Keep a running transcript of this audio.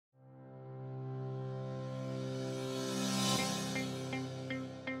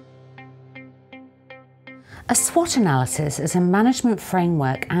A SWOT analysis is a management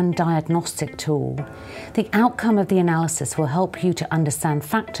framework and diagnostic tool. The outcome of the analysis will help you to understand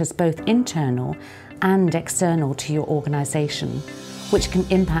factors both internal and external to your organisation, which can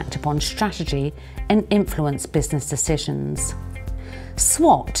impact upon strategy and influence business decisions.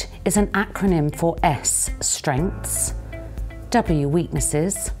 SWOT is an acronym for S, strengths, W,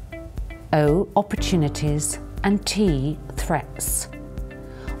 weaknesses, O, opportunities, and T, threats.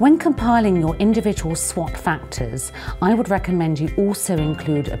 When compiling your individual SWOT factors, I would recommend you also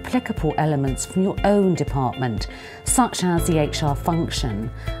include applicable elements from your own department, such as the HR function,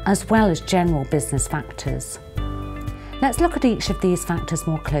 as well as general business factors. Let's look at each of these factors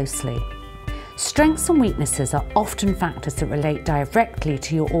more closely. Strengths and weaknesses are often factors that relate directly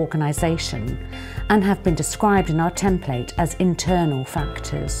to your organisation and have been described in our template as internal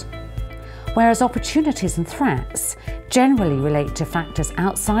factors. Whereas opportunities and threats generally relate to factors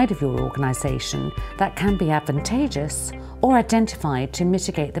outside of your organisation that can be advantageous or identified to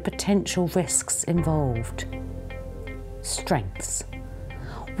mitigate the potential risks involved. Strengths.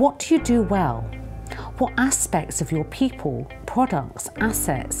 What do you do well? What aspects of your people, products,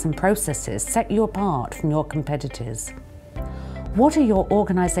 assets and processes set you apart from your competitors? What are your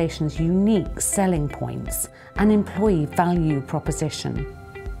organisation's unique selling points and employee value proposition?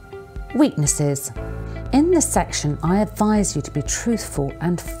 Weaknesses. In this section, I advise you to be truthful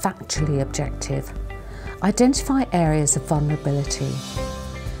and factually objective. Identify areas of vulnerability.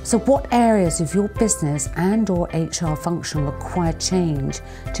 So what areas of your business and/or HR function require change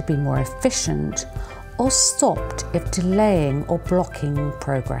to be more efficient or stopped if delaying or blocking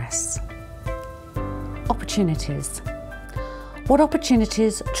progress? Opportunities. What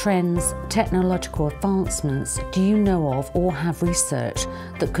opportunities, trends, technological advancements do you know of or have researched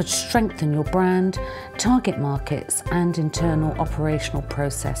that could strengthen your brand, target markets and internal operational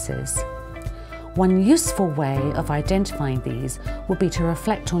processes? One useful way of identifying these would be to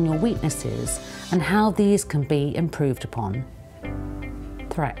reflect on your weaknesses and how these can be improved upon.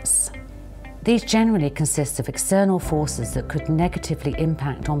 Threats. These generally consist of external forces that could negatively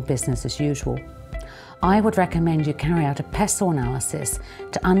impact on business as usual. I would recommend you carry out a PESTLE analysis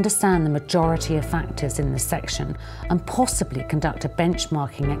to understand the majority of factors in this section and possibly conduct a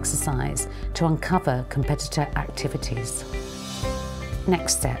benchmarking exercise to uncover competitor activities.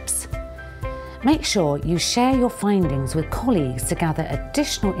 Next steps. Make sure you share your findings with colleagues to gather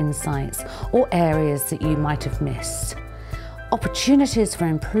additional insights or areas that you might have missed. Opportunities for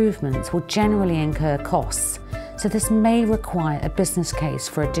improvements will generally incur costs, so this may require a business case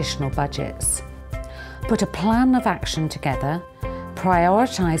for additional budgets. Put a plan of action together,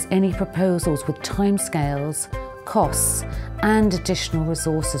 prioritise any proposals with timescales, costs and additional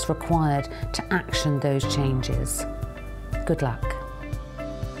resources required to action those changes. Good luck.